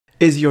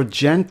Is your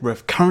djent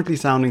riff currently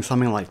sounding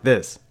something like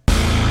this?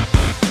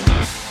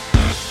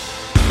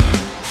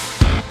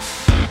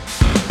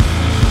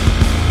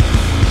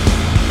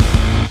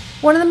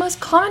 One of the most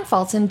common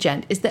faults in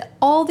djent is that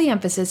all the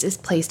emphasis is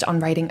placed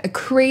on writing a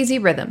crazy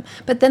rhythm,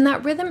 but then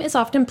that rhythm is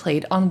often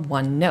played on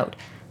one note.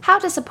 How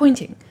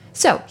disappointing.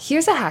 So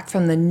here's a hack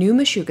from the new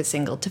Meshuggah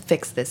single to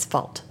fix this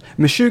fault.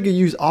 Meshuggah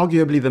use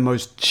arguably the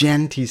most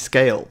djenty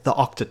scale, the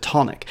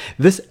octatonic.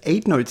 This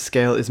 8-note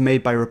scale is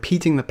made by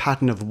repeating the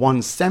pattern of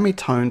one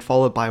semitone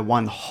followed by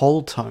one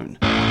whole tone.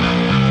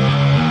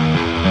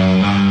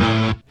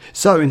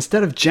 So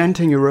instead of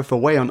djenting your riff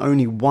away on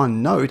only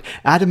one note,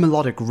 add a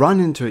melodic run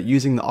into it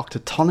using the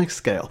octatonic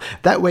scale.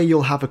 That way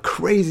you'll have a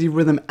crazy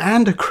rhythm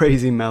and a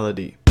crazy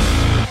melody.